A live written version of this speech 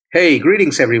Hey,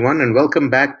 greetings everyone, and welcome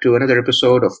back to another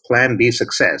episode of Plan B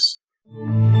Success.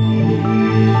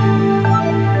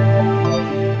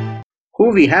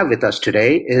 Who we have with us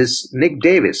today is Nick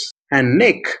Davis. And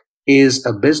Nick is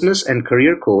a business and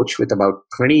career coach with about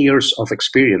 20 years of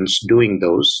experience doing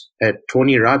those, a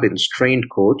Tony Robbins trained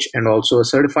coach, and also a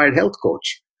certified health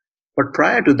coach. But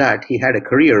prior to that, he had a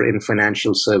career in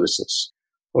financial services.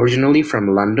 Originally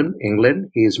from London, England,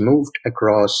 he's moved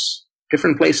across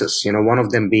different places, one of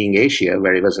them being Asia,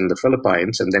 where he was in the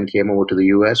Philippines, and then came over to the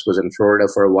US, was in Florida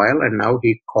for a while, and now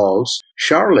he calls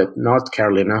Charlotte, North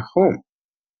Carolina home.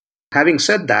 Having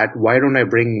said that, why don't I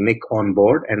bring Nick on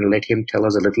board and let him tell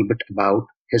us a little bit about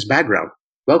his background?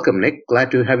 Welcome, Nick. Glad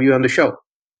to have you on the show.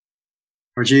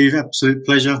 Rajiv, absolute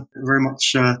pleasure. Very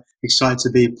much excited to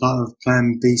be part of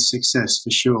Plan B Success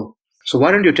for sure. So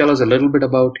why don't you tell us a little bit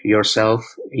about yourself,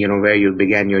 where you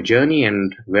began your journey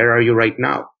and where are you right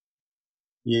now?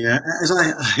 Yeah, as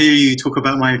I hear you talk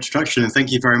about my introduction, and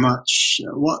thank you very much,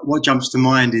 what jumps to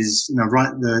mind is,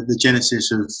 right the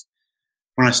genesis of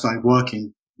when I started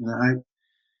working. I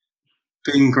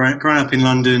being grown up in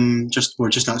London, just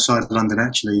outside of London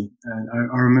actually.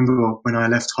 I remember when I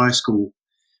left high school,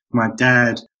 my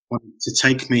dad wanted to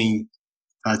take me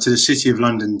to the city of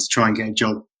London to try and get a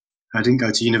job. I didn't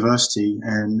go to university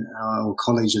or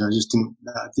college, and I just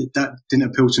that didn't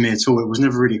appeal to me at all. It was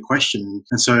never really a question,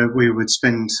 and so we would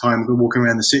spend time walking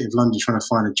around the city of London trying to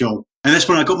find a job. And that's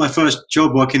when I got my first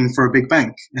job working for a big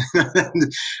bank,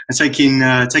 and taking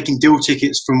deal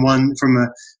tickets from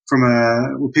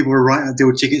people were writing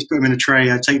deal tickets, put them in a tray.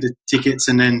 I take the tickets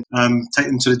and then take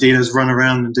them to the dealers, run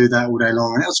around and do that all day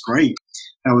long, and that was great.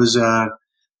 That was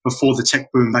before the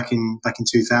tech boom back in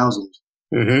 2000.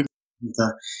 Mm-hmm.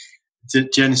 The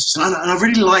genesis, and I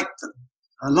really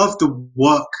I love the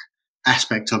work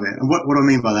aspect of it. And what I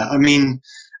mean by that, I mean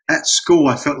at school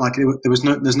I felt like there's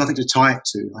nothing to tie it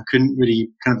to. I couldn't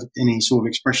really kind of any sort of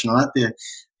expression. I like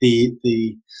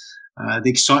the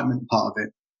excitement part of it,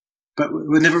 but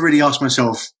I never really asked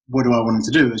myself what do I want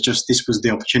to do. It's just this was the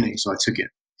opportunity, so I took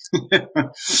it.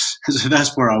 So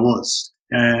that's where I was,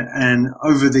 and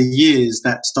over the years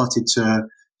that started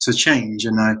to change,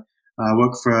 and I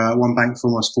worked for one bank for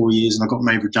almost 4 years, and I got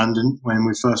made redundant when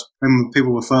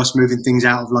people were first moving things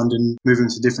out of London, moving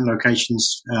to different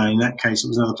locations. In that case, it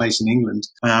was another place in England.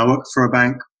 I worked for a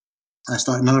bank. I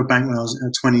started another bank when I was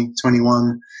 20,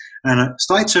 21, and I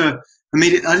started to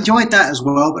immediately. I enjoyed that as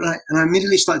well, but I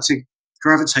immediately started to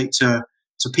gravitate to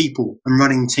people and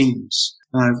running teams.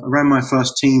 I ran my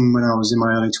first team when I was in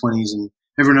my early 20s, and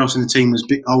everyone else in the team was a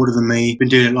bit older than me, been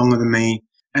doing it longer than me,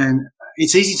 and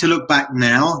it's easy to look back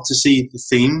now to see the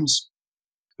themes.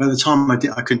 But at the time I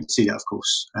couldn't see that, of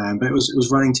course. But it was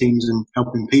running teams and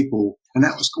helping people. And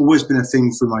that was always been a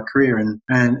thing through my career.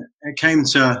 And it came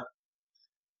to,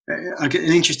 I get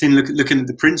an interesting looking at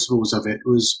the principles of it. It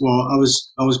was, well, I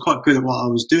was quite good at what I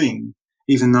was doing,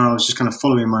 even though I was just kind of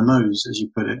following my nose, as you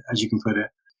can put it.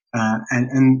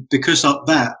 And because of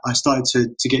that, I started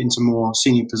to get into more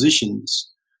senior positions.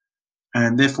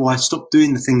 And therefore I stopped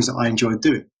doing the things that I enjoyed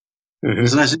doing. Mm-hmm.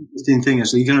 So that's an interesting thing.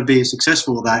 So you're going to be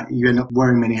successful at that, you end up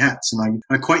wearing many hats. And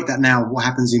I equate that now what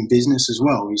happens in business as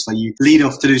well. It's like you lead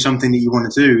off to do something that you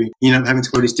want to do, you end up having to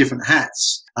wear these different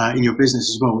hats in your business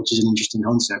as well, which is an interesting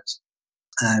concept.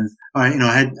 And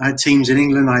I had teams in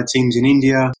England, I had teams in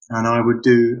India, and I would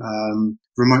do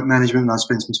remote management, and I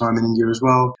spent some time in India as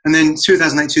well. And then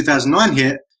 2008, 2009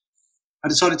 hit, I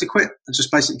decided to quit. I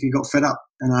just basically got fed up,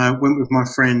 and I went with my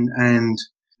friend, and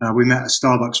we met at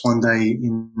Starbucks one day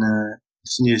in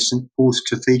near St Paul's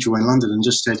Cathedral in London, and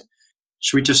just said,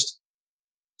 "Should we just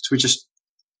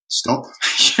stop?"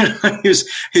 he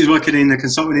was working in the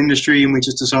consulting industry, and we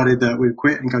just decided that we'd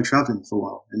quit and go traveling for a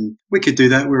while. And we could do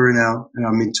that. We were in our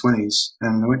mid-20s,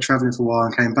 and I went traveling for a while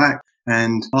and came back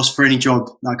and asked for any job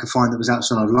that I could find that was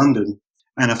outside of London.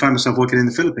 And I found myself working in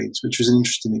the Philippines, which was an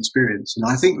interesting experience. And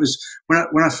I think it was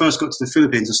when I first got to the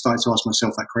Philippines, I started to ask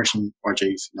myself that question,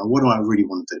 Rajiv, what do I really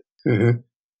want to do?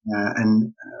 Mm-hmm.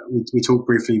 We talked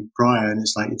briefly prior, and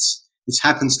it's like it's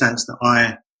happenstance that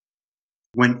I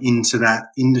went into that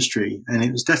industry, and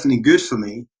it was definitely good for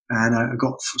me, and I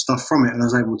got stuff from it, and I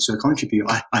was able to contribute.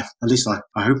 At least I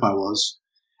hope I was.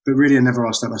 But really, I never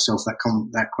asked myself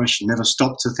that question. Never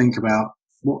stopped to think about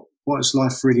what is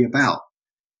life really about.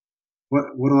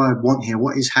 What do I want here?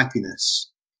 What is happiness?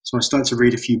 So I started to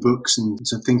read a few books and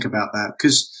to think about that.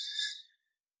 Because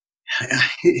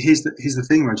here's the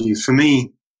thing, Rajiv. For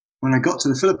me, when I got to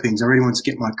the Philippines, I really wanted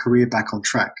to get my career back on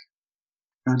track.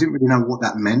 And I didn't really know what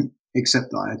that meant, except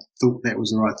that I thought that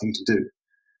was the right thing to do.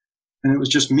 And it was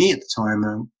just me at the time.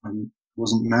 I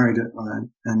wasn't married,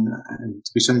 and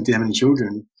we certainly didn't have any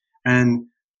children. And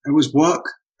it was work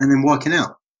and then working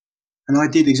out. And I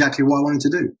did exactly what I wanted to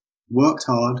do. Worked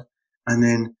hard, and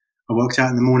then I worked out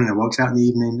in the morning, I worked out in the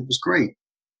evening. It was great.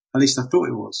 At least I thought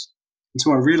it was.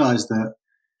 Until I realized that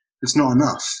it's not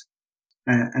enough.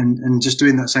 And just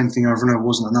doing that same thing over and over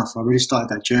wasn't enough. I really started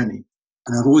that journey.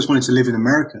 And I've always wanted to live in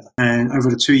America. And over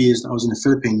the 2 years that I was in the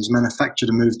Philippines, manufactured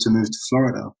a move to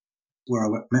Florida, where I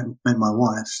met my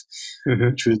wife,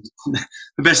 which was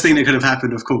the best thing that could have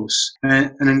happened, of course.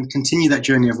 And then continue that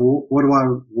journey of what do I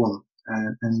want?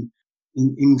 And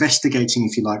investigating,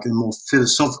 if you like, a more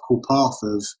philosophical path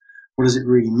of what does it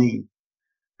really mean.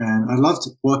 And I loved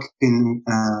working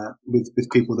with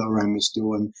people that are around me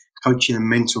still, and coaching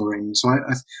and mentoring. So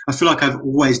I feel like I've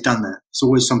always done that. It's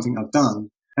always something I've done.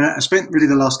 And I spent really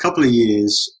the last couple of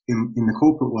years in the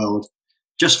corporate world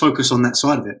just focused on that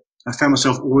side of it. I found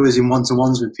myself always in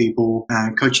one-to-ones with people,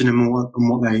 coaching them on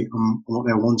what they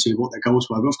wanted, what their goals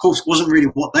were. But of course, it wasn't really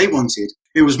what they wanted.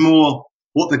 It was more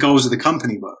what the goals of the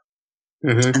company were.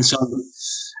 Mm-hmm.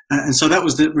 And so that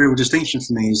was the real distinction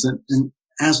for me, is that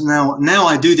as now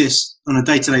I do this on a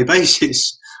day-to-day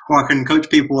basis, where I can coach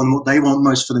people on what they want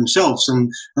most for themselves. And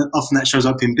often that shows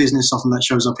up in business, often that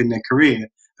shows up in their career,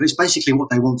 but it's basically what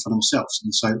they want for themselves.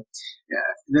 And so,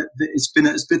 yeah, it's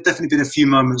definitely been a few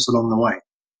moments along the way,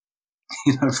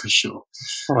 for sure.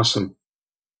 Awesome.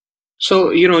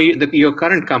 So, your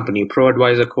current company, Pro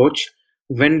Advisor Coach,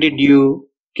 when did you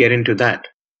get into that?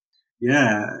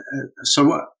 Yeah.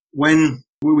 So when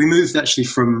we moved actually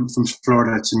from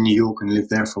Florida to New York and lived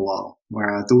there for a while, where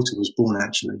our daughter was born,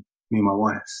 actually, me and my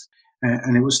wife.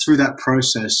 And it was through that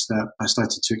process that I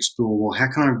started to explore, well,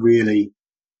 how can I really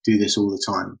do this all the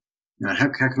time? How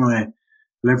can I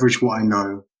leverage what I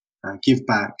know, give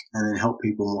back, and then help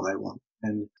people on what they want?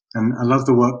 And I love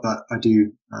the work that I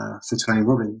do for Tony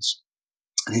Robbins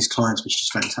and his clients, which is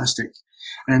fantastic.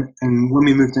 And when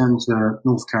we moved down to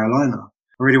North Carolina,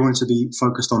 I really wanted to be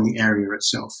focused on the area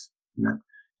itself.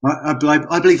 I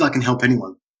believe I can help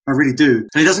anyone. I really do.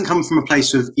 And it doesn't come from a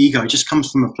place of ego. It just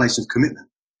comes from a place of commitment.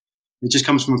 It just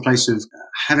comes from a place of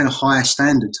having a higher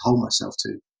standard to hold myself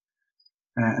to.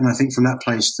 And I think from that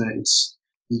place that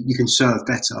you can serve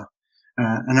better.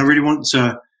 And I really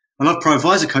I love Pro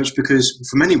Advisor Coach because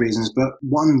for many reasons, but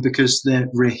one, because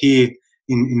we're here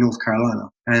in North Carolina.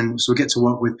 And so we get to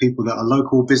work with people that are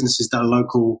local, businesses that are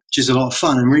local, which is a lot of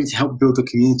fun, and really to help build the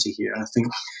community here. And I think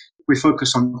we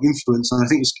focus on influence, and I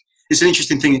think it's an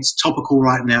interesting thing. It's topical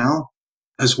right now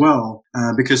as well,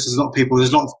 because there's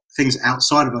a lot of things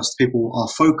outside of us people are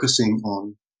focusing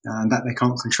on that they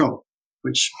can't control,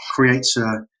 which creates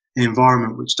an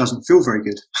environment which doesn't feel very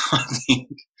good, I think.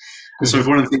 Mm-hmm. So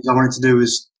one of the things I wanted to do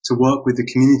is to work with the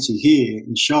community here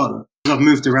in Charlotte. I've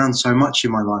moved around so much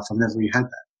in my life, I've never really had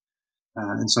that.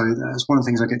 And so that's one of the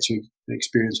things I get to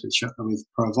experience with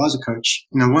Pro Advisor Coach.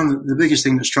 One of the biggest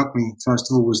thing that struck me, first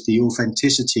of all, was the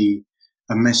authenticity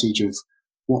and message of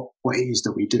what it is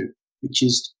that we do, which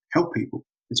is help people.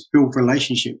 It's build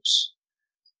relationships,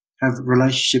 have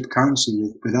relationship currency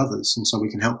with others, and so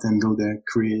we can help them build their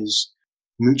careers,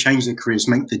 change their careers,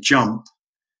 make the jump,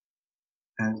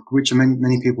 and which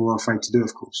many people are afraid to do,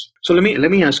 of course. So let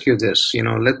me ask you this.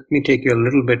 Let me take you a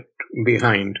little bit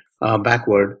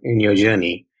backward in your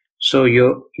journey. So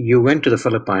you went to the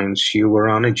Philippines. You were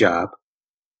on a job.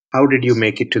 How did you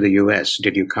make it to the US?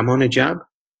 Did you come on a job?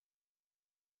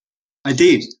 I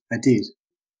did.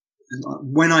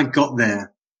 When I got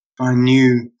there, I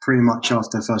knew pretty much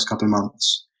after the first couple of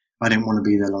months I didn't want to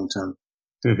be there long term.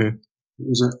 Mm-hmm.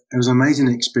 It was an amazing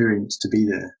experience to be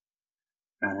there,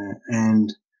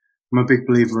 and I'm a big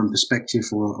believer in perspective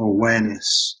or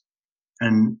awareness,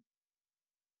 and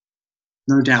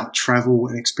no doubt travel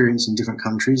and experience in different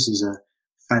countries is a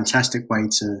fantastic way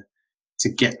to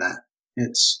get that.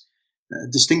 It's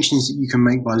distinctions that you can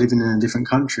make by living in a different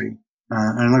country.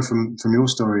 And I know from your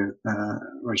story,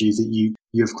 Rajiv, that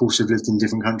you of course have lived in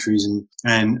different countries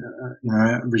and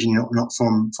originally not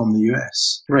from the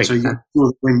US. Right. So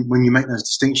when you make those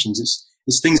distinctions,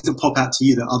 it's things that pop out to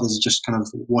you that others just kind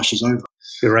of washes over.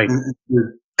 You're right.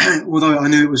 Although I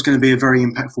knew it was going to be a very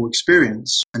impactful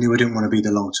experience, I knew I didn't want to be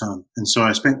there long term. And so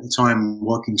I spent the time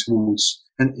working towards,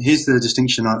 and here's the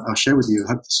distinction I'll share with you.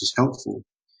 I hope this is helpful.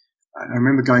 I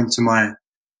remember going to my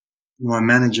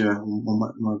manager at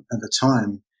the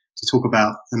time to talk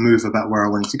about the move, about where I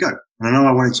wanted to go. And I know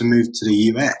I wanted to move to the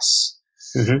US.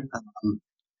 Mm-hmm.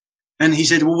 And he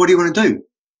said, well, what do you want to do?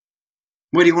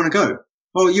 Where do you want to go?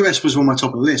 Well, US was on my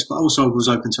top of the list, but also I was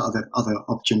open to other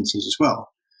opportunities as well.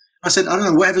 I said, I don't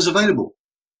know, whatever's available.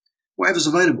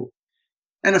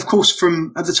 And of course,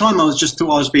 at the time, I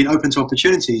was being open to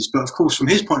opportunities. But of course, from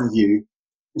his point of view,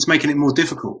 it's making it more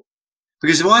difficult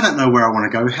Because if I don't know where I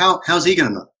want to go, how's he going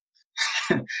to know?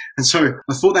 And so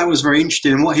I thought that was very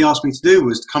interesting. And what he asked me to do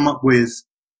was to come up with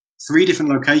 3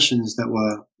 different locations that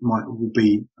would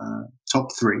be top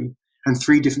 3, and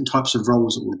 3 different types of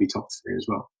roles that would be top 3 as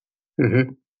well. Mm-hmm.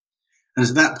 And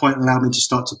at that point, it allowed me to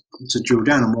start to drill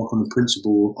down and work on the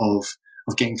principle of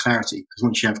getting clarity. Because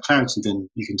once you have clarity, then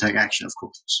you can take action, of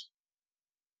course.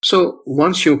 So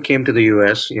once you came to the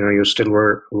US, you still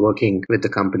were working with the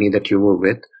company that you were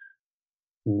with.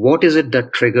 What is it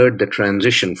that triggered the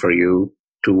transition for you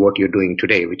to what you're doing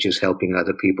today, which is helping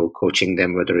other people, coaching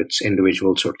them, whether it's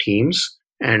individuals or teams?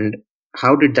 And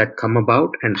how did that come about?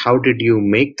 And how did you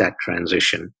make that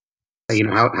transition?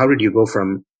 How did you go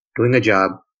from doing a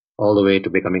job all the way to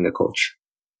becoming a coach?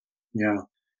 Yeah.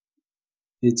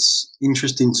 It's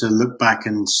interesting to look back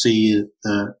and see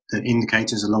the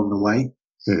indicators along the way.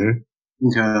 Mm-hmm. I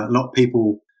think a lot of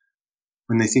people,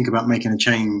 when they think about making a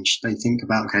change, they think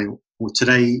about, okay, well,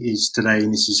 today is today,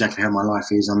 and this is exactly how my life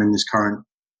is. I'm in this current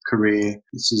career.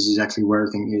 This is exactly where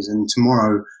everything is. And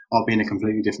tomorrow I'll be in a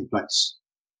completely different place.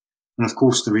 And of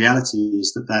course, the reality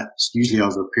is that that's usually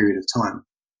over a period of time.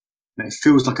 And it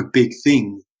feels like a big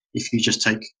thing if you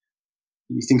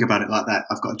think about it like that.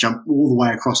 I've got to jump all the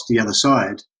way across the other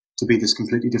side to be this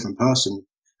completely different person,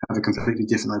 have a completely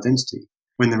different identity.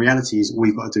 When the reality is all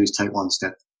you've got to do is take one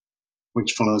step,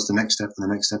 which follows the next step and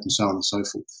the next step and so on and so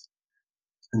forth.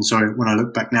 And so when I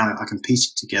look back now, I can piece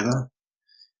it together.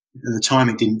 At the time,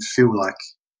 it didn't feel like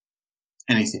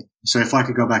anything. So if I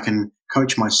could go back and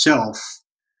coach myself,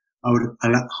 I would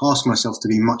ask myself to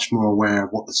be much more aware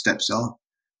of what the steps are,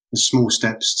 the small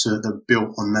steps that are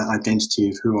built on that identity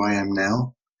of who I am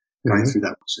now, going through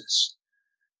that process.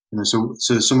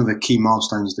 So some of the key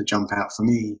milestones that jump out for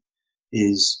me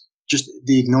is just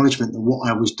the acknowledgement that what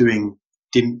I was doing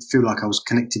didn't feel like I was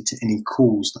connected to any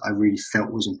cause that I really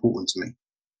felt was important to me.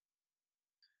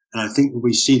 And I think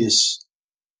we see this,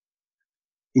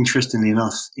 interestingly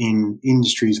enough, in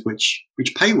industries which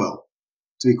pay well,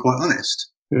 to be quite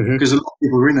honest. Mm-hmm. Because a lot of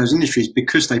people are in those industries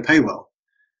because they pay well,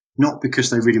 not because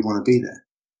they really want to be there.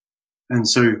 And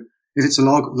so if it's a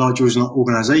large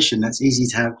organization, that's easy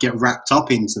to get wrapped up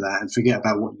into that and forget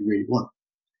about what you really want.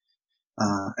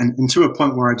 And to a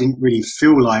point where I didn't really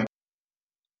feel like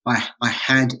I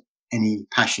had any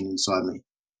passion inside me.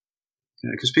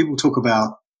 Because people talk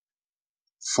about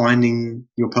finding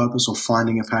your purpose or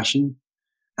finding a passion.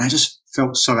 And I just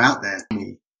felt so out there for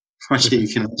me.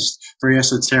 Just very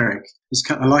esoteric.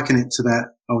 I liken it to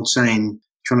that old saying,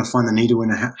 trying to find the needle in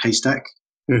a haystack.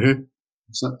 Mm-hmm.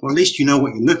 So, well, at least you know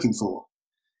what you're looking for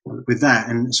with that.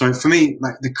 And so for me,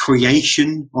 like the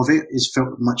creation of it is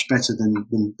felt much better than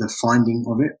the finding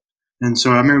of it. And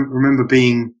so I remember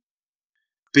being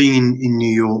in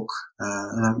New York,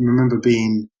 and I remember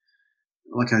being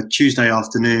like a Tuesday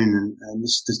afternoon, and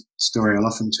this is the story I'll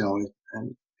often tell,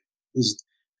 and is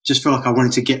just felt like I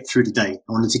wanted to get through the day.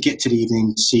 I wanted to get to the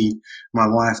evening to see my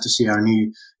wife, to see our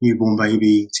newborn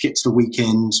baby, to get to the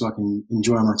weekend so I can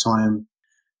enjoy my time.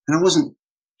 And I wasn't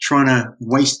trying to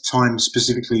waste time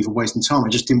specifically for wasting time. I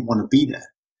just didn't want to be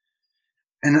there.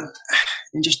 And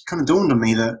it just kind of dawned on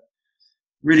me that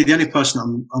really the only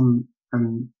person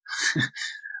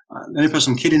the only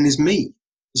person I'm kidding is me.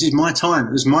 This is my time.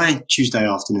 It was my Tuesday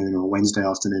afternoon or Wednesday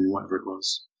afternoon, whatever it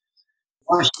was.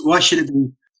 Why should it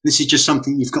be? This is just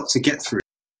something you've got to get through.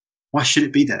 Why should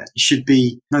it be there? It should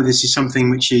be, no, this is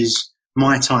something which is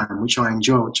my time, which I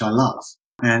enjoy, which I love.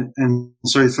 And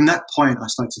so from that point, I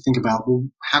started to think about, well,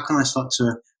 how can I start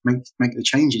to make the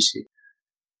changes here?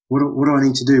 What do I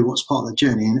need to do? What's part of the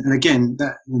journey? And again,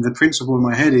 the principle in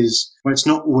my head is, well, it's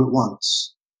not all at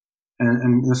once.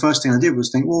 And the first thing I did was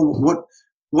think, well, what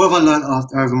have I learned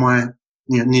over my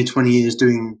near 20 years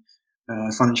doing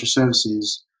financial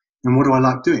services, and what do I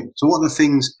like doing? So what are the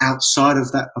things outside of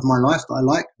my life that I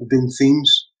like, have been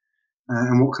themes,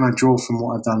 and what can I draw from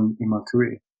what I've done in my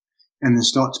career? And then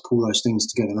start to pull those things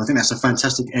together. And I think that's a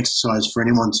fantastic exercise for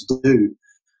anyone to do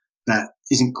that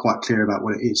isn't quite clear about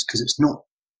what it is, because it's not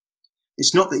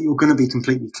that you're going to be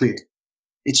completely clear.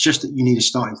 It's just that you need a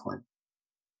starting point.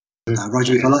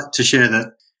 Rajiv, I like to share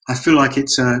that I feel like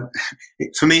it's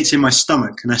for me, it's in my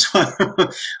stomach, and that's why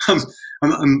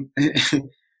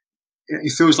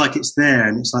it feels like it's there,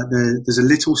 and it's like there's a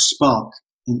little spark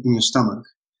in your stomach.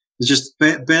 There's just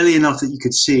barely enough that you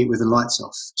could see it with the lights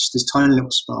off, just this tiny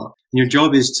little spark. And your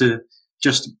job is to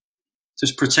just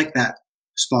protect that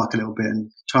spark a little bit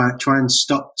and try and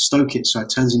stoke it so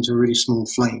it turns into a really small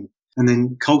flame. And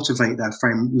then cultivate that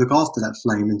flame, look after that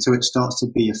flame until it starts to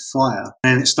be a fire.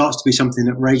 And it starts to be something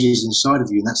that rages inside of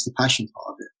you, and that's the passion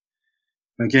part of it.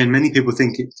 But again, many people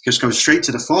think it just goes straight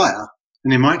to the fire.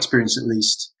 And in my experience, at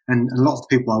least, And a lot of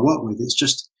the people I work with, it's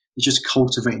just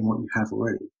cultivating what you have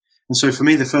already. And so for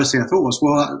me, the first thing I thought was,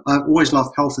 well, I've always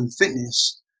loved health and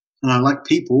fitness, and I like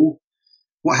people.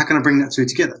 How can I bring that two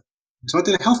together? So I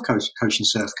did a health coaching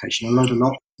certification. I learned a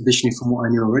lot additionally from what I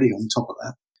knew already on top of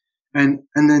that.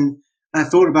 And then I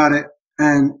thought about it,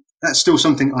 and that's still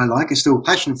something I like. It's still a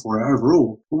passion for it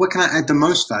overall. But where can I add the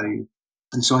most value?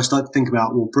 And so I started to think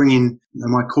about, well, bringing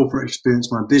my corporate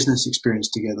experience, my business experience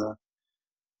together,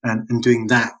 and doing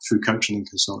that through coaching and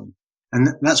consulting. And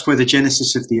that's where the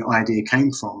genesis of the idea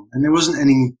came from. And there wasn't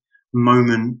any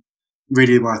moment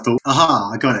really where I thought,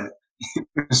 aha, I got it.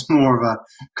 It was more of a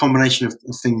combination of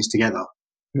things together.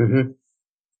 Mm-hmm.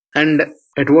 And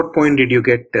at what point did you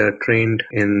get trained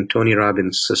in Tony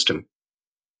Robbins' system?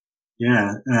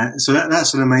 Yeah, so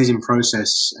that's an amazing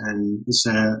process, and it's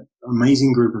an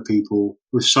amazing group of people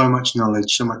with so much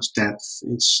knowledge, so much depth.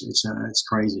 It's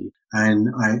crazy. And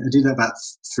I did that about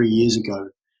 3 years ago.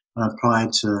 I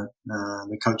applied to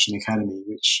the Coaching Academy,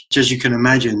 which, as you can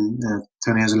imagine,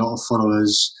 Tony has a lot of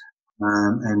followers,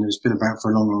 and it's been about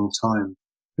for a long, long time.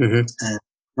 Mm-hmm. And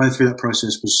going through that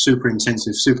process was super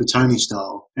intensive, super Tony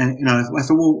style. And I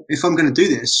thought, well, if I'm going to do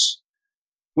this,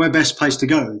 where best place to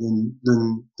go than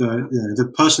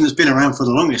the person that's been around for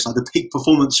the longest, like the peak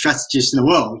performance strategist in the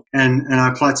world. And I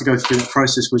applied to go through that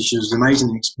process, which was an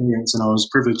amazing experience. And I was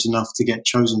privileged enough to get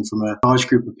chosen from a large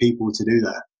group of people to do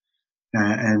that,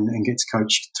 and get to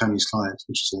coach Tony's clients,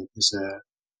 which is an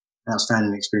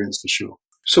outstanding experience for sure.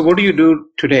 So what do you do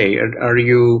today? Are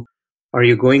you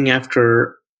going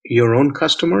after your own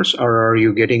customers, or are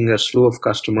you getting a slew of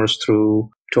customers through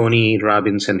Tony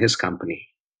Robbins and his company?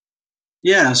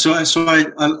 Yeah, so I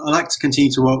like to continue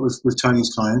to work with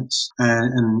Tony's clients,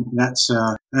 and that's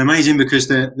amazing because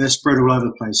they're spread all over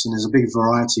the place, and there's a big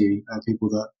variety of people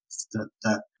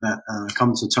that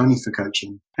come to Tony for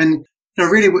coaching. And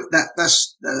really,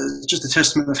 that's just a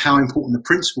testament of how important the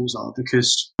principles are.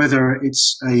 Because whether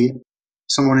it's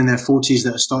someone in their 40s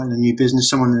that are starting a new business,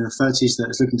 someone in their 30s that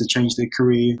is looking to change their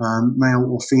career, male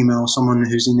or female, someone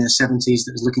who's in their 70s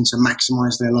that is looking to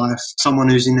maximize their life, someone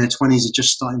who's in their 20s is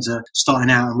just starting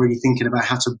out and really thinking about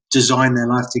how to design their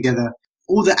life together.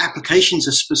 All the applications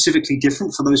are specifically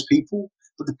different for those people,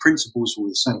 but the principles are all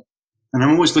the same. And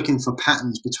I'm always looking for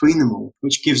patterns between them all,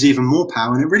 which gives even more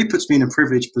power. And it really puts me in a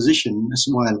privileged position. That's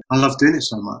why I love doing it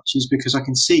so much, is because I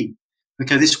can see,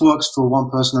 okay, this works for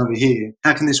one person over here.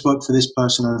 How can this work for this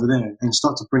person over there? And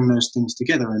start to bring those things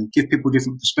together and give people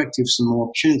different perspectives and more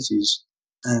opportunities.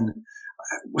 And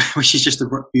which is just a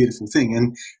beautiful thing.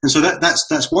 And so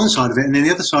that's one side of it. And then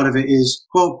the other side of it is,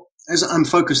 well, as I'm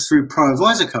focused through Pro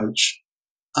Advisor Coach,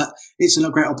 it's a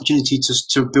great opportunity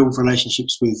to build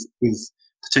relationships with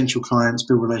potential clients,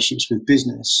 build relationships with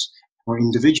business or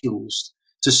individuals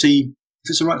to see if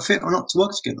it's the right fit or not to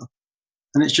work together.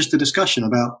 And it's just a discussion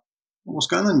about what's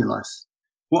going on in your life,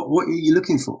 what are you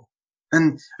looking for,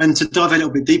 and to dive a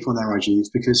little bit deeper on that, Rajiv,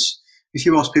 because if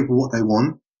you ask people what they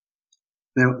want,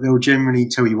 they'll generally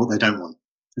tell you what they don't want.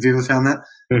 Have you ever found that?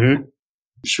 Mm-hmm.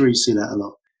 I'm sure you see that a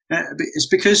lot. It's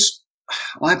because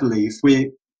I believe we're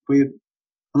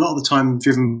a lot of the time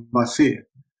driven by fear,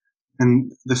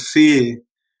 and the fear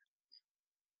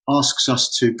asks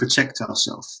us to protect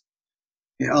ourselves.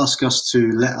 It asks us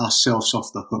to let ourselves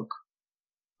off the hook.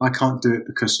 I can't do it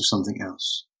because of something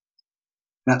else.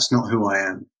 That's not who I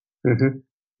am. Mm-hmm.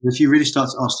 If you really start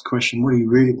to ask the question, what do you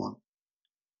really want?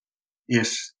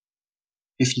 If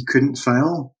you couldn't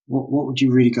fail, what would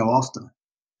you really go after?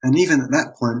 And even at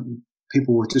that point,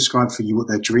 people will describe for you what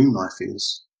their dream life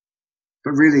is.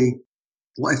 But really,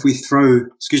 what if we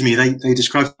they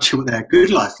describe to you what their good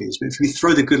life is. But if we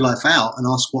throw the good life out and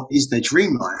ask what is their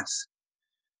dream life,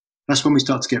 that's when we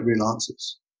start to get real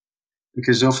answers.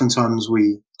 Because oftentimes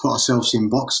we put ourselves in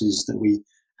boxes that we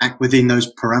act within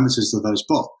those parameters of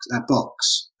that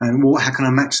box. And how can I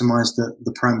maximize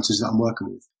the parameters that I'm working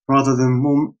with? Rather than,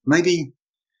 well, maybe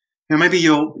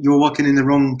you're working in the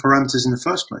wrong parameters in the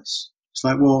first place. It's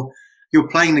like, well, you're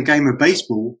playing the game of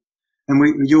baseball,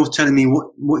 and you're telling me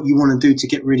what you want to do to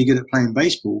get really good at playing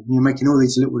baseball. And you're making all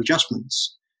these little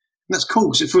adjustments. And that's cool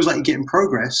because it feels like you're getting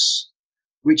progress,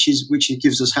 which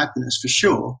gives us happiness for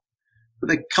sure. But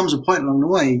there comes a point along the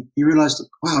way you realise that,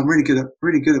 wow, I'm really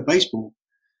good at baseball.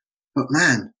 But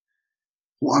man,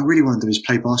 what I really want to do is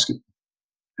play basketball.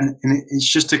 And it's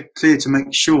just clear to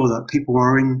make sure that people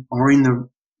are in the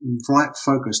right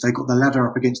focus. They got the ladder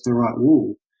up against the right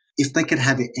wall. If they could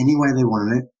have it any way they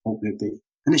wanted it, what would it be?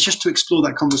 And it's just to explore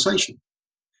that conversation,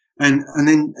 and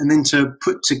then to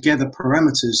put together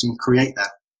parameters and create.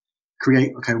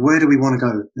 Okay, where do we want to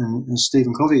go? And as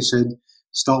Stephen Covey said,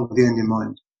 start with the end in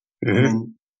mind, Mm-hmm. and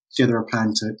then together a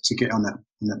plan to get on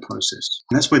in that process.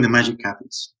 And that's when the magic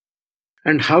happens.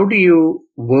 And how do you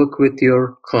work with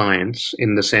your clients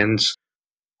in the sense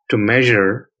to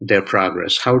measure their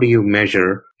progress? How do you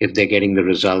measure if they're getting the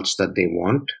results that they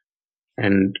want?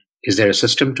 And is there a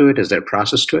system to it? Is there a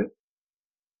process to it?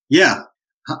 Yeah,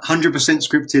 100%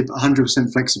 scripted,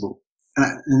 100% flexible.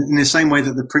 In the same way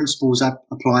that the principles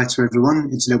apply to everyone,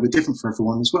 it's a little bit different for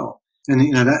everyone as well. And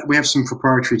that we have some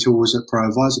proprietary tools at Pro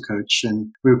Advisor Coach,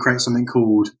 and we will create something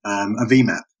called a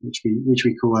VMAP, which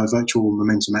we call a Virtual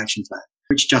Momentum Action Plan,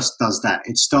 which just does that.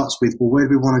 It starts with, well, where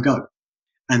do we want to go?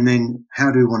 And then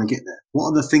how do we want to get there? What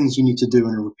are the things you need to do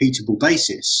on a repeatable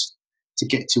basis to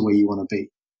get to where you want to be?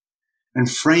 And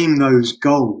frame those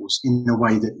goals in a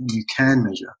way that you can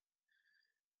measure.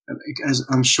 As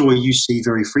I'm sure you see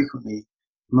very frequently,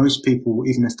 most people,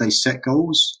 even if they set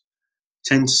goals,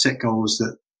 tend to set goals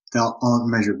that aren't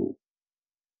measurable,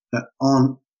 that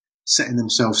aren't setting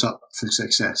themselves up for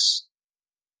success.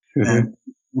 Mm-hmm.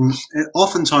 And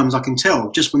oftentimes I can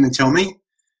tell just when they tell me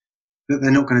that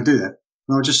they're not going to do that.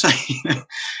 And I'll just say,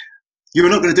 you're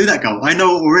not going to do that goal. I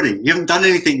know it already. You haven't done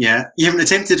anything yet. You haven't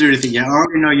attempted to do anything yet. I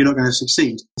already know you're not going to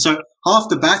succeed. So half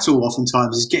the battle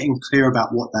oftentimes is getting clear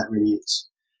about what that really is.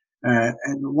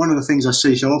 And one of the things I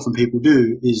see so often people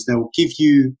do is they'll give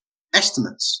you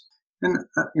estimates. And,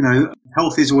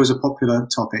 health is always a popular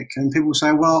topic. And people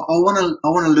say, well, I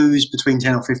want to lose between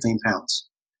 10 or 15 pounds.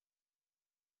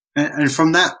 And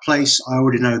from that place, I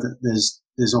already know that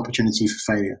there's opportunity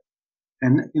for failure.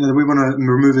 And, we want to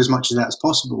remove as much of that as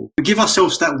possible. But give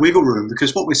ourselves that wiggle room,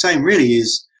 because what we're saying really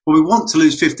is, well, we want to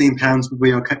lose 15 pounds, but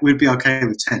we'd be okay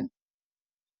with 10.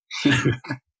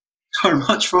 I'd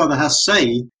much rather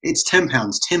say it's 10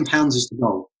 pounds. 10 pounds is the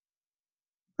goal.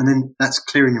 And then that's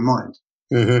clear in your mind.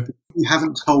 Mm-hmm. If you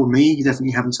haven't told me, you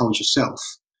definitely haven't told yourself,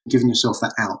 giving yourself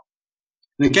that out.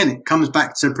 And again, it comes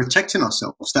back to protecting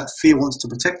ourselves. That fear wants to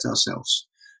protect ourselves.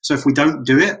 So if we don't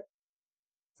do it,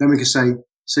 then we can say,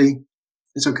 see,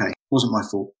 it's okay. It wasn't my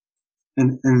fault.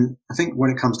 And I think what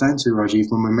it comes down to, Rajiv,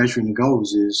 when we're measuring the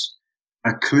goals is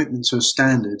a commitment to a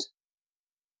standard,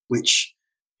 which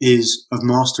is of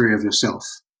mastery of yourself,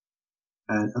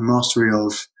 a mastery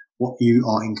of what you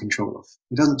are in control of.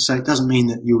 It doesn't mean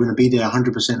that you're going to be there 100%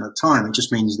 of the time. It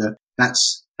just means that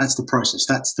that's the process.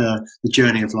 That's the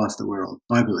journey of life that we're on,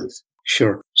 I believe.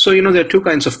 Sure. So, there are two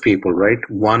kinds of people, right?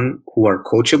 One who are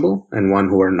coachable and one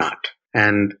who are not.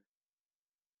 And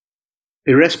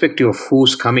irrespective of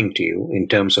who's coming to you in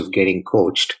terms of getting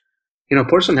coached, a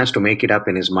person has to make it up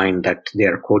in his mind that they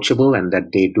are coachable and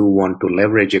that they do want to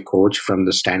leverage a coach from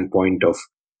the standpoint of,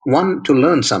 one, to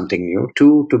learn something new,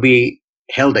 two, to be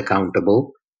held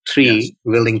accountable, three, yes,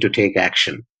 willing to take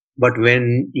action. But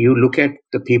when you look at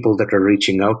the people that are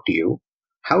reaching out to you,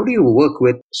 how do you work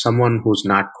with someone who's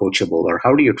not coachable, or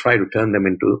how do you try to turn them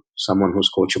into someone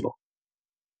who's coachable?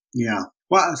 Yeah,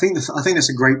 well, I think that's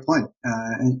a great point.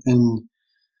 And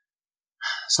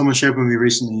someone shared with me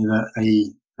recently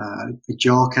that a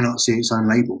jar cannot see its own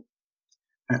label,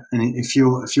 and if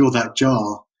you're that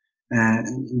jar,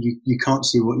 you can't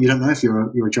see you don't know if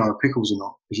you're a jar of pickles or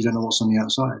not, because you don't know what's on the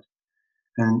outside.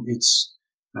 And it's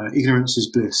ignorance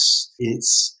is bliss.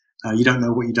 It's you don't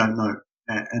know what you don't know.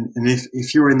 And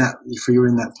if you're in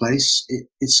that place,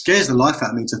 it scares the life out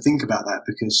of me to think about that,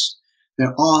 because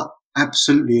there are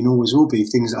absolutely and always will be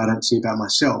things that I don't see about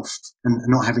myself, and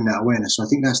not having that awareness. So I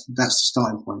think that's the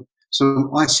starting point.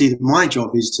 So I see that my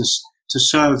job is to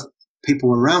serve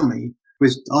people around me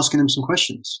with asking them some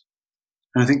questions.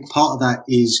 And I think part of that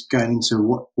is going into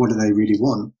what do they really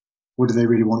want? What do they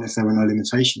really want if there were no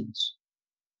limitations?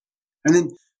 And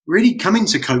then really coming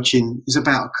to coaching is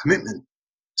about a commitment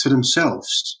to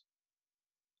themselves.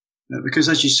 Because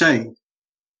as you say,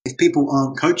 if people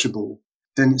aren't coachable,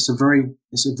 then it's a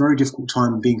very difficult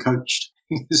time being coached.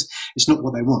 It's not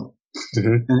what they want.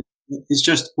 Mm-hmm. And it's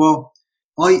just, well,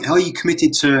 are you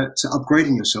committed to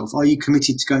upgrading yourself? Are you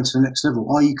committed to going to the next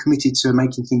level? Are you committed to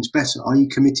making things better? Are you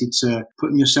committed to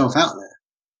putting yourself out there?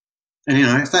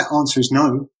 And if that answer is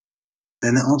no,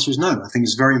 then the answer is no. I think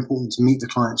it's very important to meet the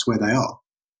clients where they are.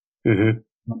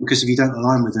 Mm-hmm. Because if you don't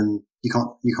align with them, you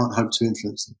can't hope to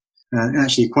influence them. And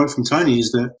actually, a quote from Tony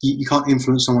is that you can't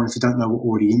influence someone if you don't know what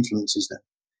already influences them.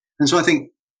 And so I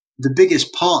think the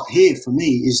biggest part here for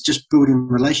me is just building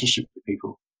relationship with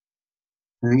people.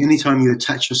 I think anytime you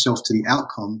attach yourself to the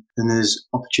outcome, then there's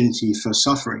opportunity for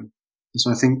suffering. And so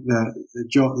I think the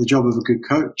job of a good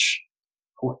coach,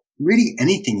 or really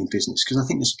anything in business, because I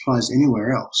think this applies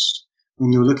anywhere else.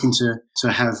 When you're looking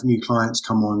to have new clients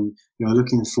come on, you're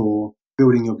looking for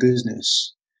building your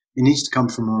business, it needs to come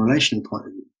from a relational point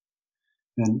of view.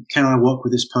 And can I work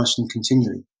with this person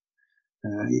continually?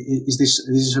 Is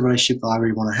this a relationship that I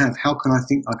really want to have? How can I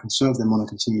think I can serve them on a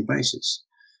continued basis?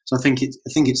 So I think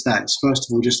it's that. It's first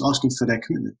of all just asking for their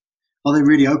commitment. Are they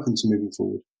really open to moving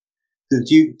forward?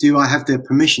 Do I have their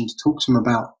permission to talk to them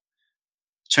about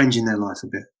changing their life a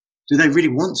bit? Do they really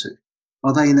want to?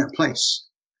 Are they in that place?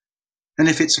 And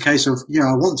if it's a case of, yeah,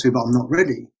 I want to, but I'm not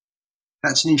ready,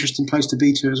 that's an interesting place to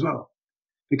be to as well.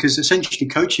 Because essentially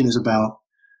coaching is about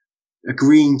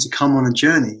agreeing to come on a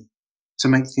journey to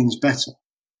make things better.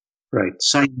 Right.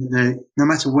 Saying that no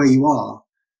matter where you are,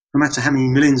 no matter how many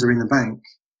millions are in the bank,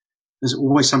 there's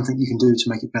always something you can do to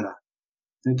make it better.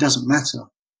 And it doesn't matter.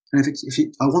 And if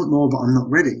I want more, but I'm not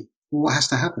ready, well, what has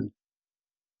to happen?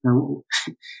 No,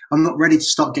 I'm not ready to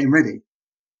start getting ready.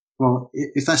 Well,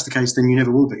 if that's the case, then you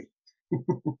never will be.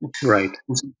 Right.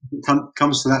 And so it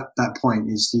comes to that point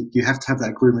is you have to have that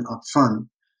agreement up front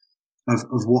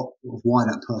of why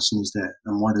that person is there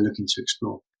and why they're looking to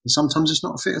explore. And sometimes it's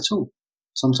not a fit at all.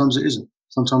 Sometimes it isn't.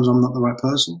 Sometimes I'm not the right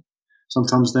person.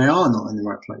 Sometimes they are not in the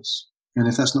right place. And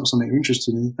if that's not something you're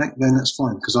interested in, then that's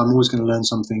fine, because I'm always going to learn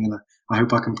something, and I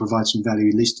hope I can provide some value,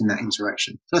 at least in that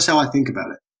interaction. So that's how I think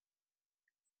about it.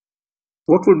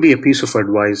 What would be a piece of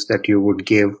advice that you would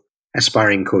give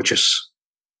aspiring coaches?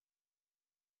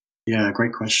 Yeah,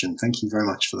 great question. Thank you very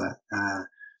much for that.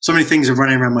 So many things are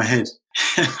running around my head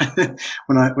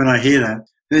when I hear that.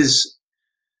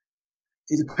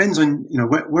 It depends on,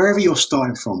 wherever you're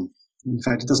starting from. In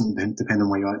fact, it doesn't depend on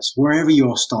where you are. It's wherever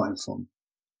you're starting from.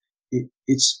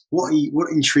 It's what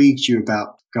intrigues you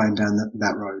about going down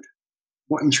that road?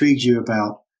 What intrigues you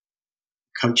about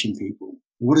coaching people?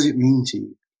 What does it mean to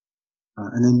you?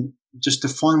 And then just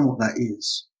define what that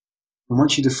is. And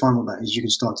once you define what that is, you can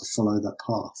start to follow that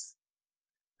path.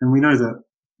 And we know that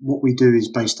what we do is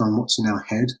based on what's in our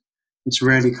head. It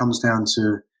rarely comes down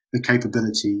to the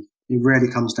capability. It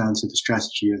rarely comes down to the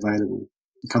strategy available.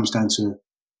 It comes down to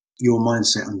your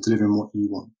mindset and delivering what you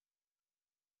want.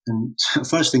 And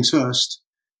first things first,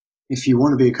 if you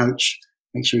want to be a coach,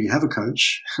 make sure you have a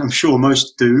coach. I'm sure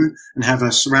most do,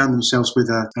 and surround themselves with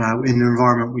in an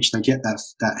environment which they get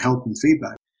that help and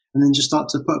feedback, and then just start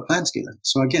to put a plan together.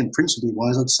 So again, principally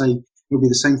wise, I'd say it'll be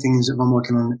the same thing as if I'm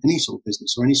working on any sort of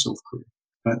business or any sort of career.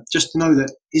 But just to know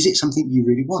that, is it something you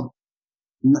really want?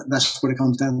 And that's what it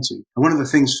comes down to. And one of the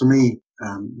things for me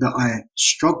that I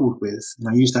struggled with, and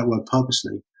I use that word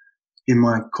purposely, in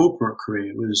my corporate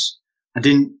career was I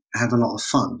didn't have a lot of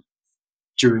fun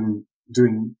during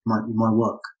my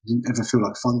work. It didn't ever feel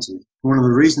like fun to me. One of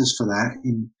the reasons for that,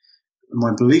 in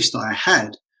my beliefs that I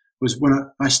had, was when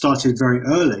I started very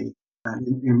early,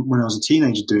 when I was a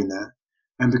teenager doing that,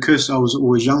 and because I was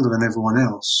always younger than everyone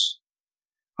else,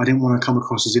 I didn't want to come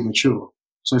across as immature.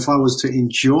 So if I was to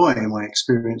enjoy my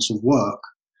experience of work,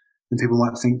 then people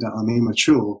might think that I'm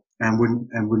immature and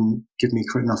wouldn't give me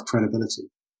enough credibility.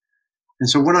 And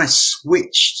so when I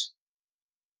switched,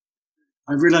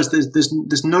 I realized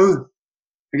there's no,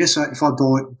 I guess if I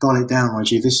dial it down,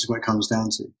 Rajiv, this is what it comes down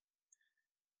to.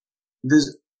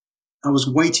 I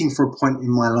was waiting for a point in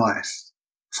my life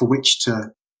for which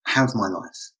to have my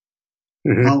life.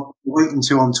 Mm-hmm. I'll wait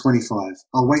until I'm 25.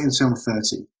 I'll wait until I'm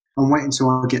 30. I'll wait until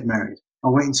I get married.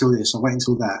 I'll wait until this. I'll wait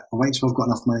until that. I'll wait until I've got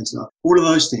enough money to that. All of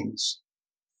those things.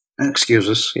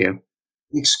 Excuses, yeah.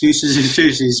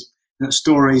 Excuses,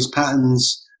 stories,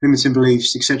 patterns, limiting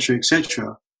beliefs, etc.,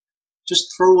 etc. Just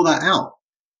throw all that out,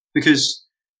 because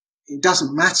it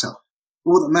doesn't matter.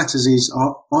 All that matters is,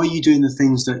 are you doing the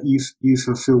things that you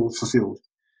fulfilled?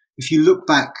 If you look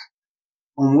back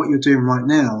on what you're doing right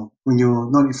now, when you're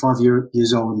 95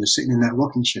 years old and you're sitting in that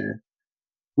rocking chair,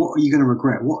 what are you going to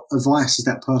regret? What advice is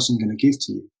that person going to give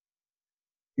to you?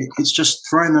 It's just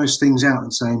throwing those things out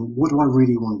and saying, what do I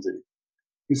really want to do?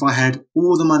 If I had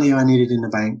all the money I needed in the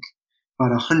bank, if I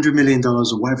had $100 million or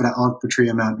whatever that arbitrary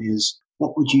amount is,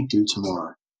 what would you do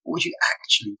tomorrow? What would you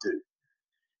actually do?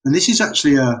 And this is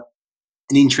actually an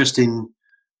interesting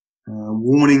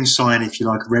warning sign, if you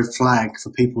like, a red flag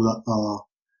for people that are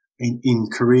in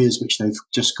careers which they've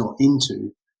just got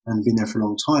into and been there for a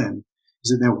long time, is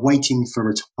that they're waiting for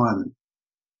retirement.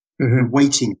 Mm-hmm.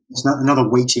 Waiting. It's not another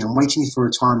waiting. I'm waiting for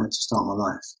retirement to start my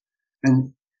life.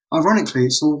 And ironically,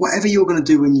 it's whatever you're going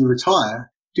to do when you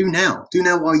retire, do now. Do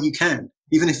now while you can,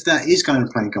 even if that is going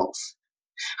to play golf.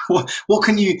 How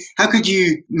could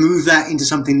you move that into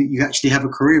something that you actually have a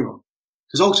career on?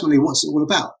 Because ultimately, what's it all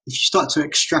about? If you start to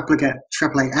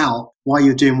extrapolate out why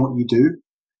you're doing what you do,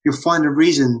 you'll find a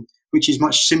reason which is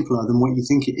much simpler than what you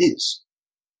think it is.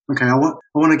 Okay, I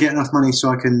want to get enough money so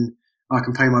I can I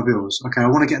can pay my bills. Okay,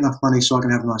 I want to get enough money so I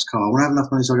can have a nice car. I want to have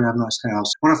enough money so I can have a nice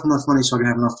house. I want to have enough money so I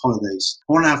can have enough holidays.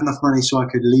 I want to have enough money so I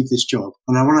could leave this job.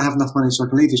 And I want to have enough money so I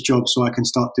can leave this job so I can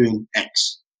start doing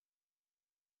X.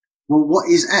 Well,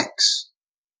 what is X?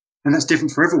 And that's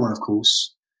different for everyone, of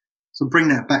course. So bring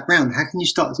that back round. How can you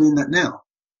start doing that now?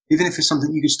 Even if it's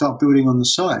something you could start building on the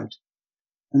side,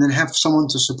 and then have someone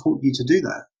to support you to do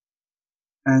that.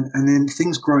 And then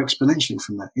things grow exponentially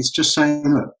from that. It's just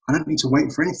saying, look, I don't need to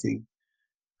wait for anything.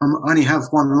 I only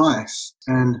have one life.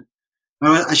 And I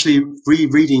was actually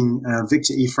rereading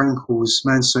Viktor E. Frankl's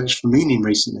Man's Search for Meaning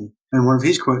recently. And one of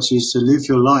his quotes is to live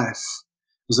your life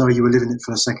as though you were living it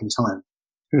for a second time.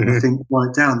 I think, write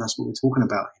it down, that's what we're talking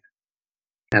about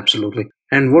here. Absolutely.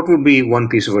 And what would be one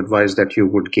piece of advice that you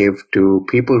would give to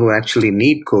people who actually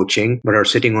need coaching but are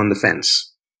sitting on the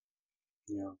fence?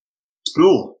 Yeah.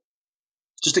 Explore.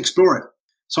 Just explore it.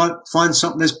 So I find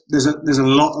something. There's a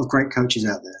lot of great coaches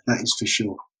out there. That is for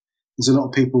sure. There's a lot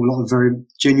of people, a lot of very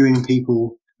genuine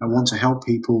people that want to help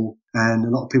people, and a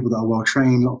lot of people that are well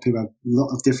trained. A lot of people have a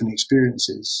lot of different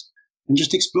experiences. And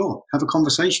just explore. Have a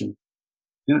conversation.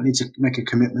 You don't need to make a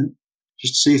commitment.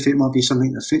 Just see if it might be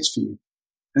something that fits for you.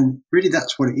 And really,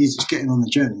 that's what it is. It's getting on the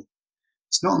journey.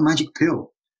 It's not a magic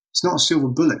pill. It's not a silver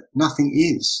bullet. Nothing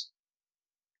is.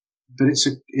 But it's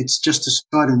just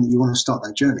deciding that you want to start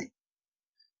that journey.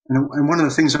 And one of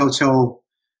the things I'll tell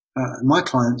my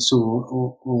clients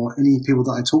or any people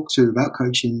that I talk to about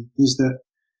coaching is that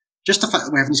just the fact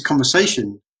that we're having this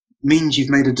conversation means you've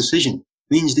made a decision,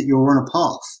 means that you're on a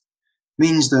path,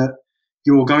 means that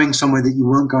you're going somewhere that you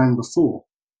weren't going before.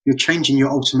 You're changing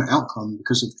your ultimate outcome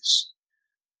because of this.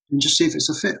 And just see if it's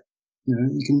a fit. You know,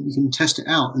 you can test it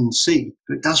out and see,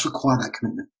 but it does require that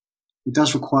commitment. It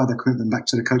does require that commitment. Back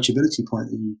to the coachability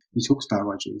point that you talked about,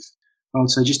 Rajiv. I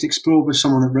would say just explore with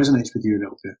someone that resonates with you a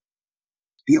little bit.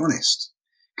 Be honest.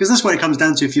 Because that's what it comes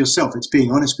down to for yourself. It's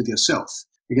being honest with yourself.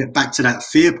 We get back to that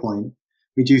fear point.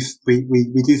 We do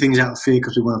things out of fear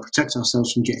because we want to protect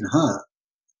ourselves from getting hurt.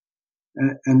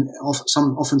 And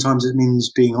oftentimes it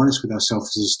means being honest with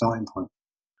ourselves as a starting point.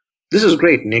 This is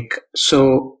great, Nick.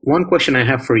 So one question I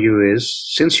have for you is,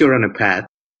 since you're on a path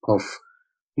of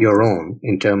your own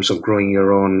in terms of growing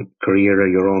your own career,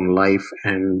 your own life,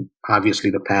 and obviously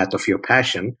the path of your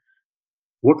passion,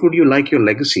 what would you like your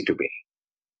legacy to be?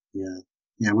 Yeah,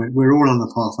 we're all on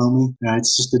the path, aren't we?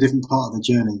 It's just a different part of the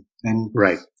journey. And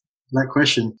right. That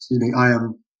question,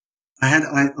 I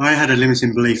had a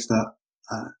limiting belief that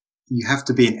you have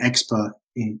to be an expert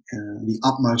in the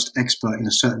utmost expert in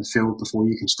a certain field before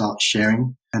you can start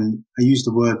sharing. And I use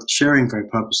the word sharing very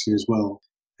purposely as well.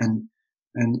 And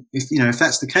if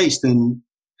that's the case, then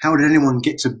how did anyone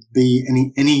get to be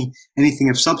anything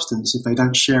of substance if they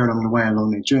don't share along the way,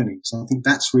 along their journey? So I think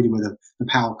that's really where the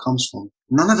power comes from.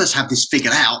 None of us have this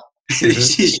figured out. Mm-hmm.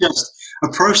 This is just a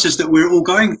process that we're all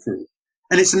going through.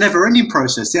 And it's a never ending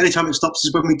process. The only time it stops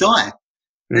is when we die.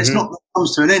 And it's not that it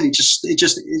comes to an end. It just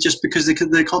because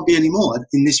there can't be any more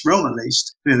in this realm, at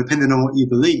least, depending on what you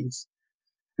believe.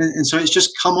 And so it's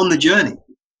just come on the journey.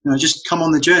 Just come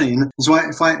on the journey. And so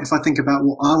if I think about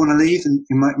what I want to leave in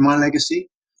my legacy,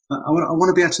 I want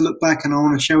to be able to look back and I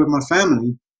want to share with my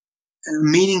family a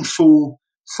meaningful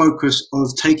focus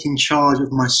of taking charge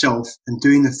of myself and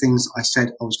doing the things I said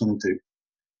I was going to do.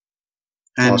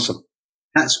 And awesome.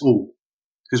 That's all.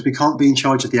 Because we can't be in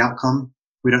charge of the outcome.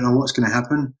 We don't know what's going to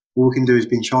happen. All we can do is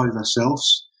be in charge of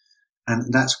ourselves.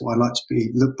 And that's what I like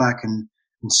to look back and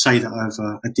say that I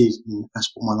did. And that's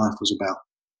what my life was about.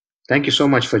 Thank you so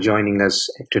much for joining us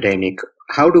today, Nick.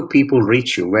 How do people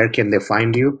reach you? Where can they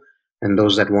find you? And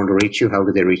those that want to reach you, how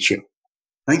do they reach you?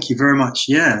 Thank you very much.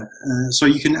 Yeah. So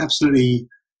you can absolutely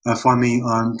find me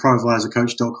on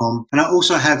proadvisorcoach.com. And I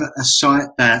also have a site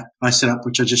that I set up,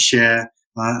 which I just share.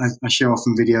 I share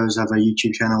often videos. I have a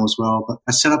YouTube channel as well. But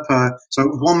I set up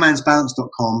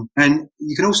onemansbalance.com. And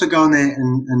you can also go on there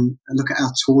and look at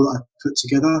our tool that I put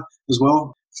together as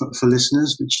well for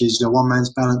listeners, which is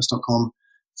onemansbalance.com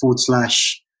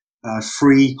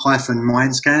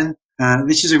 /free-mind scan.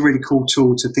 This is a really cool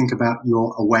tool to think about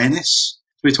your awareness.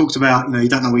 We talked about, you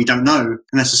don't know what you don't know,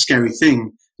 and that's a scary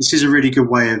thing. This is a really good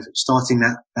way of starting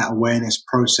that awareness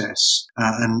process.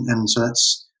 And so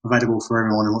that's available for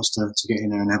everyone who wants to get in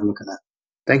there and have a look at that.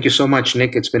 Thank you so much,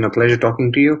 Nick. It's been a pleasure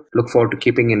talking to you. Look forward to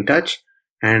keeping in touch,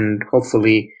 and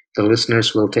hopefully the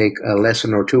listeners will take a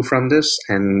lesson or two from this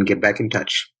and get back in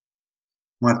touch.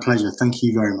 My pleasure. Thank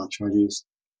you very much, Rajiv.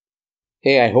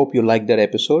 Hey, I hope you liked that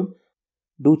episode.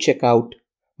 Do check out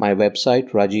my website,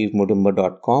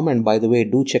 rajivmudumba.com. And by the way,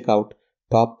 do check out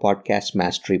Top Podcast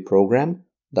Mastery Program.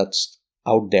 That's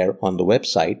out there on the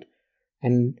website.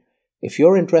 And if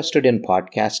you're interested in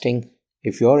podcasting,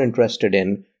 If you're interested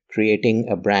in creating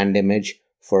a brand image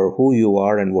for who you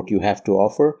are and what you have to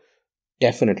offer,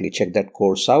 definitely check that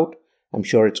course out. I'm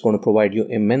sure it's going to provide you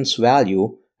immense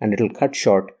value, and it'll cut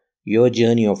short your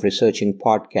journey of researching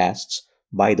podcasts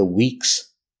by the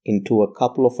weeks into a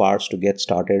couple of hours to get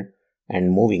started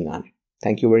and moving on it.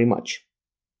 Thank you very much.